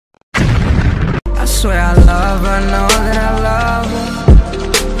swear I love her, know that I love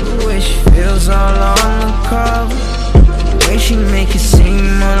her. The way she feels all on the cover, the way she make it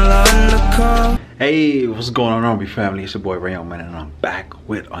seem all undercover. Hey, what's going on, RB family? It's your boy Rayon, man, and I'm back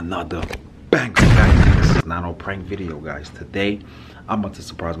with another bang. This is not no prank video, guys. Today, I'm about to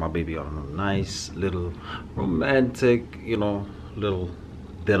surprise my baby on a nice little romantic, little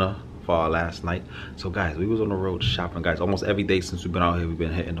dinner for our last night. So guys, we was on the road shopping, guys. Almost every day since we've been out here, we've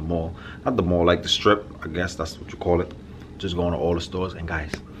been hitting the mall. Not the mall, like the strip, I guess that's what you call it. Just going to all the stores. And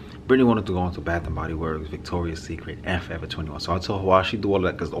guys, Britney wanted to go into Bath and Body Works, Victoria's Secret, and Forever 21. So I told her while she do all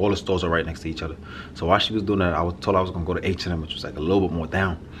that, because all the stores are right next to each other. So while she was doing that, I told her I was gonna go to H&M, which was like a little bit more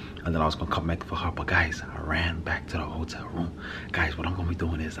down, and then I was gonna come back for her. But guys, I ran back to the hotel room. Guys, what I'm gonna be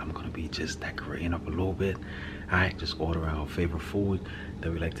doing is I'm gonna be just decorating up a little bit. All right, just ordering our favorite food that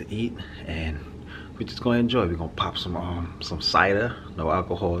we like to eat, and we're just gonna enjoy. We're gonna pop some cider, no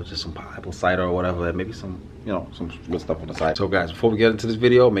alcohol, just some apple cider or whatever, and maybe some, some good stuff on the side. So guys, before we get into this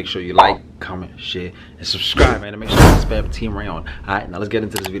video, make sure you like, comment, share, and subscribe, man, and make sure you spam Team Rayon. All right, now let's get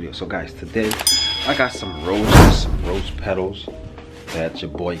into this video. So guys, today I got some rose petals that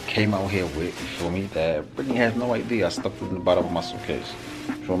your boy came out here with, you feel me, that Britney has no idea I stuck it in the bottom of my suitcase,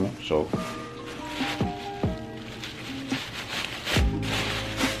 you feel me? So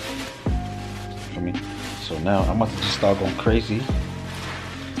So now I'm about to just start going crazy.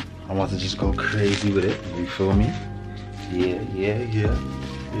 I'm about to just go crazy with it. You feel me? Yeah.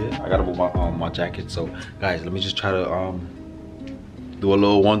 I gotta move my jacket. So guys, let me just try to do a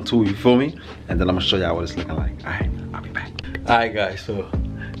little 1-2. You feel me? And then I'm gonna show y'all what it's looking like. All right, I'll be back. All right, guys. So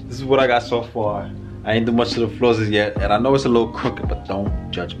this is what I got so far. I ain't do much to the floors yet, and I know it's a little crooked, but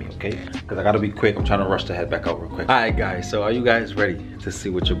don't judge me, okay? Because I gotta be quick. I'm trying to rush to head back out real quick. All right, guys. So are you guys ready to see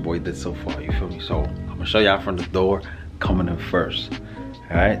what your boy did so far? You feel me? So I'm gonna show y'all from the door coming in first.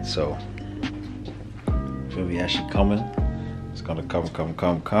 All right. So feel me? As she coming, it's gonna come. It's gonna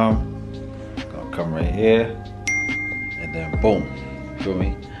come right here, and then boom. Feel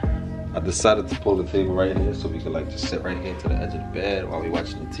me? I decided to pull the table right here so we could like just sit right here to the edge of the bed while we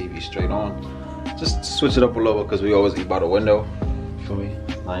watching the TV straight on. Just switch it up a little because we always eat by the window. Feel me?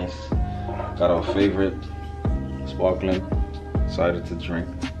 Nice. Got our favorite sparkling cider to drink.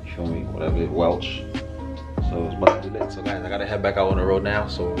 You feel me? Whatever, Welch. So it's about to be lit. So guys, I gotta head back out on the road now.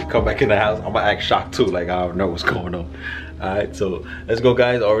 So when we come back in the house, I'm gonna act shocked too. Like I don't know what's going on. All right, so let's go,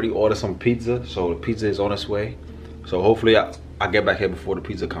 guys. I already ordered some pizza, so the pizza is on its way. So hopefully I get back here before the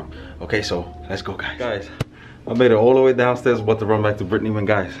pizza comes. Okay, so let's go, guys. Guys, I made it all the way downstairs, about to run back to Britney when,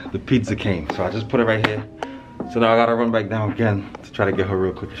 guys, the pizza came. So I just put it right here. So now I gotta run back down again to try to get her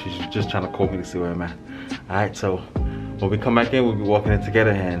real quick. She's just trying to call me to see where I'm at. All right, so when we come back in, we'll be walking in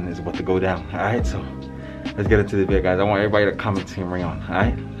together and it's about to go down. All right, so let's get into the video, guys. I want everybody to comment Team Rayon. All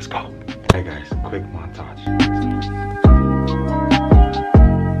right, let's go. All right, guys, quick montage.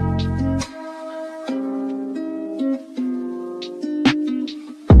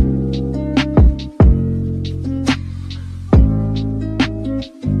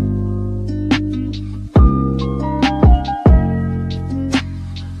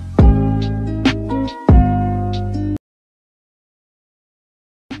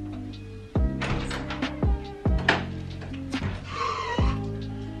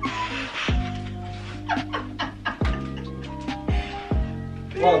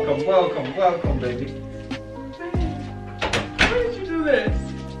 Welcome, baby. Where did you do this?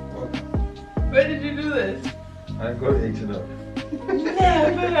 Where did you do this? I go to H&M.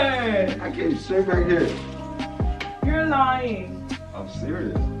 Never. I came straight back here. You're lying. I'm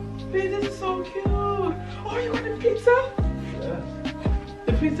serious. Babe, this is so cute. Oh, you wanted pizza? Yes.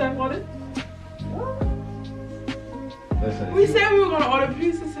 The pizza I wanted? Listen. We said we were gonna order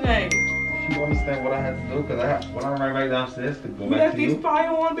pizza tonight. You understand what I had to do? Because when I ran right downstairs to go You back left to these you. fire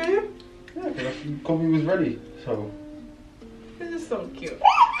on, babe? Yeah, because you told me it was ready. So. This is so cute.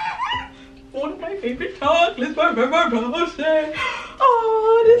 One of my favorite chocolates for my birthday.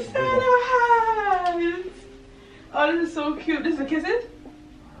 Oh, the Santa hats. Oh, this is so cute. This is a kisses?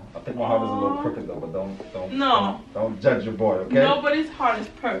 I think my heart is a little crooked though, but don't judge your boy, okay? Nobody's heart is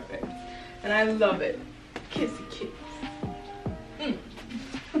perfect. And I love it. Kissy kiss.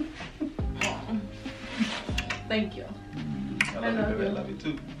 Thank you. I love you. I love you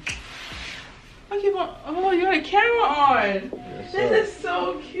too. I keep on. Oh, you got a camera on. Yes, this is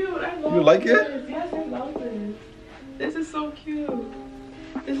so cute. I love You like this. it? Yes, I love this. This is so cute.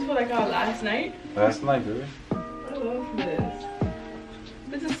 This is what I got last night. Last night, baby. I love this.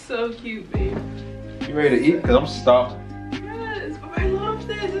 This is so cute, babe. You ready to eat? Because I'm starving. Yes, oh, I love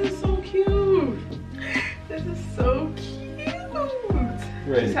this. This is so cute. This is so cute.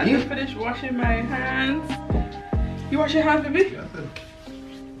 Ready Just to had to eat? finish washing my hands. You wash your hands, baby? Yeah, I did.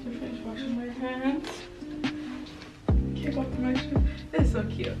 I finished washing my hands. Kick off my shoe. This is so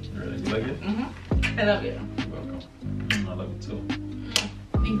cute. Really? You like it? Mm-hmm. I love it. You're welcome. I love it too.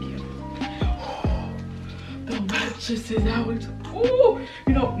 Thank you. The Welch's is out. Ooh,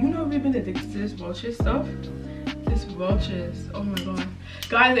 you know we've been addicted to this Welch's stuff. This Welch's, oh my god,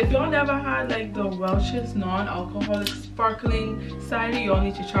 guys! If y'all never had like the Welch's non-alcoholic sparkling cider, y'all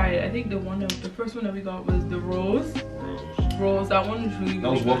need to try it. I think the first one that we got was the Rose. Rose. That one was really good.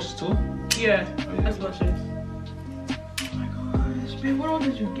 Those Welch's too? Yeah, Oh, yeah. that's Welch's. Oh my gosh, babe, what all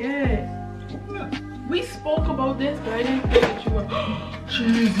did you get? We spoke about this, but I didn't think that you were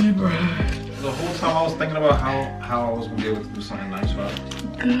cheesy bread. The whole time I was thinking about how I was gonna be able to do something nice for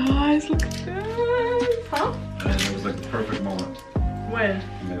her. Guys, look at this. Huh? And it was like the perfect moment. When? To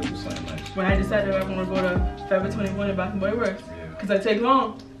be able to do something nice. When I decided I'm gonna go to Forever 21 in Bath and Body Works. Yeah. Because I take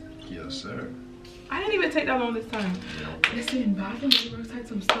long. Yes, sir. I didn't even take that long this time. Yeah. Listen, Bath and Body Works had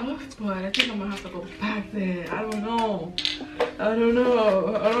some stuff, but I think I'm gonna have to go back there. I don't know. I don't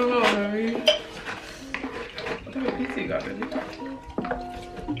know, Mary. What type of pizza you got, baby?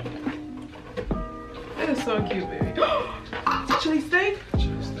 This is so cute, baby. Chili steak?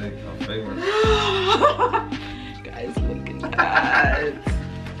 Chili steak, my favorite. Guys, look at that.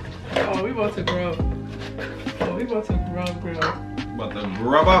 Oh, we about to grow. Oh, we about to grow. But the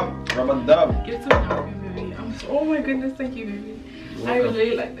rub a dub. Get some now, baby. Oh my goodness, thank you, baby. I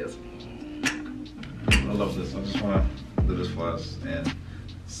really like this. I love this. I just want to do this for us and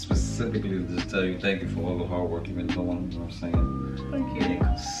specifically to just tell you thank you for all the hard work you've been doing. You know what I'm saying? Thank Being you.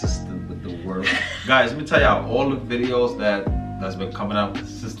 consistent with the work. Guys, let me tell y'all, all the videos that's been coming out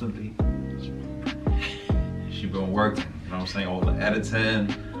consistently, she's been working. You know what I'm saying? All the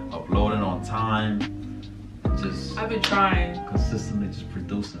editing, uploading on time, just I've been trying. consistently just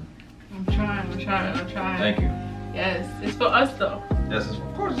producing. I'm trying. Thank you. Yes, it's for us though. Yes,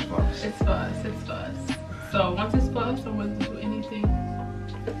 of course it's for us. It's for us. So once it's for us, I wouldn't do anything.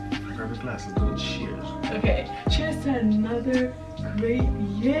 Grab your glass, let's do it. Cheers. Okay, cheers to another great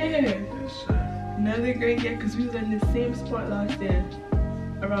year. Yes, sir. Another great year, because we was in the same spot last year.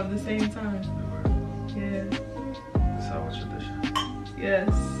 Around the same time. Yeah. It's our tradition.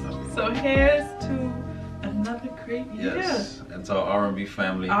 Yes. So here's to another great year. Yes, and to our R&B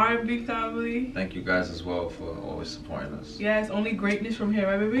family. R&B family. Thank you guys as well for always supporting us. Yes, only greatness from here,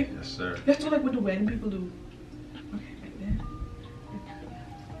 right, baby? Yes, sir. Let's do like what the wedding people do. Okay, right there.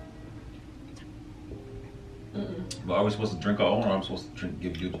 But are we supposed to drink our own, or am I supposed to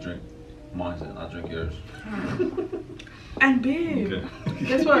give you the drink? Mine's and I drink yours. And babe, Okay.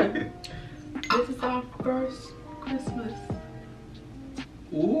 guess what? This is our first Christmas.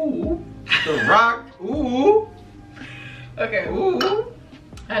 Ooh, the rock. Ooh, Okay. ooh.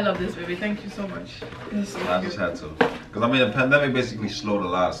 I love this, baby. Thank you so much. This is so I cute. just had to, because I mean the pandemic basically slowed a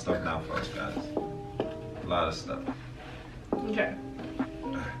lot of stuff down for us guys. A lot of stuff. Okay.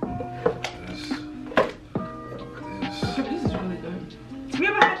 This. Okay, this is really good. Have you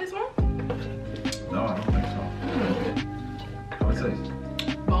ever had this one? No, I don't think so. How it taste?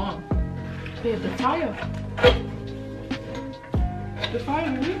 Bomb. Babe, the fire. The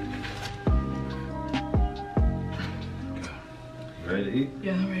fire, baby. Ready to eat?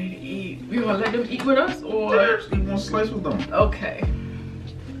 Yeah, I'm ready to eat. We gonna let them eat with us, or? You want to slice with them? Okay.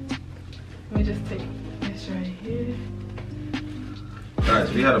 Let me just take this right here. Guys,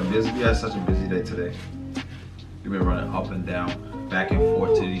 we had such a busy day today. We've been running up and down, back and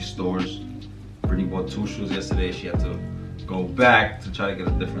forth to these stores. Britney bought 2 shoes yesterday. She had to go back to try to get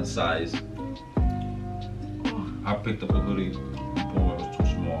a different size. I picked up a hoodie. Boy, it was too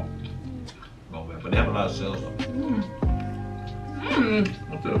small. Go back. But they have a lot of sales though.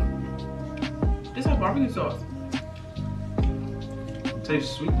 What's up? This has barbecue sauce. It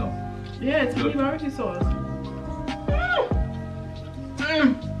tastes sweet though. Yeah, it's honey barbecue sauce.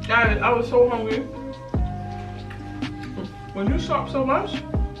 Guys, I was so hungry. When you shop so much,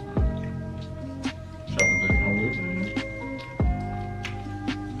 Shopping big hungry.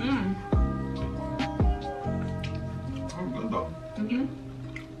 Oh, good though.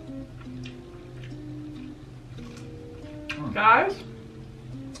 Guys,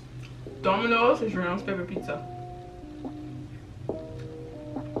 Domino's is Rayon's favorite pizza.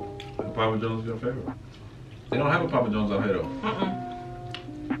 Papa John's is your favorite? They don't have a Papa John's out here though.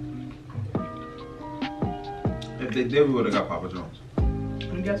 If they did, we would have got Papa John's.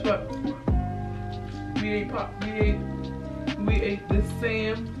 And guess what? We ate the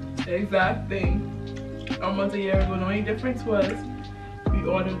same exact thing almost a year ago. The only difference was we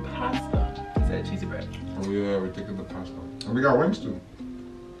ordered pasta instead of cheesy bread. Oh yeah, we took the pasta. And we got wings too.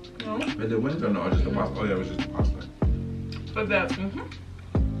 With the wings or no? Or just the pasta? Oh yeah, it was just the pasta. But that,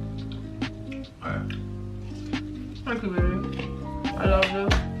 Alright. Thank you, baby. I love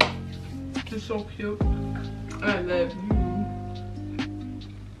this. It's so cute. I love you.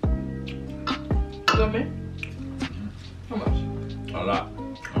 Love me? How much? A lot.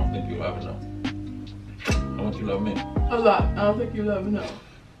 I don't think you love enough. How much you love me? A lot. I don't think you love me enough.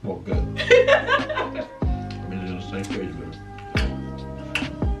 Well, good. I mean, it's on the same page, baby.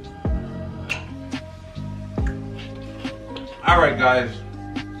 Alright, guys.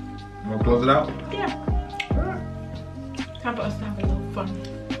 You want to close it out? Yeah. Alright. Time for us to have a little fun.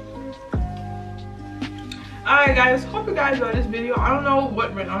 Alright guys, hope you guys enjoyed this video. I don't know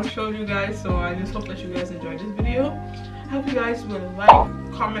what Rayon showed you guys, so I just hope that you guys enjoyed this video. I hope you guys will like,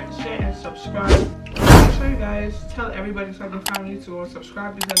 comment, share, and subscribe. Make sure you guys tell everybody so your family to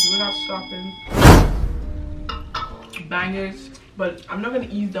subscribe because we're not stopping bangers. But I'm not gonna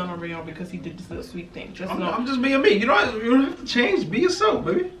ease down on Rayon because he did this little sweet thing. I'm just being me. You don't have to change. Be yourself,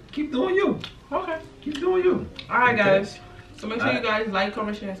 baby. Keep doing you. Okay. Keep doing you. Alright guys. So make sure you guys like,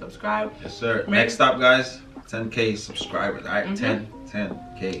 comment, share, and subscribe. Yes, sir. Next stop, guys. 10K subscribers. Alright,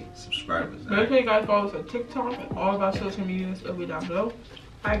 10K subscribers. Make sure you guys follow us on TikTok and all of our social medias will be down below.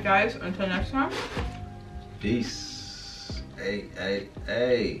 Alright guys, until next time. Peace.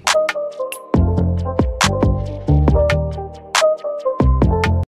 Hey.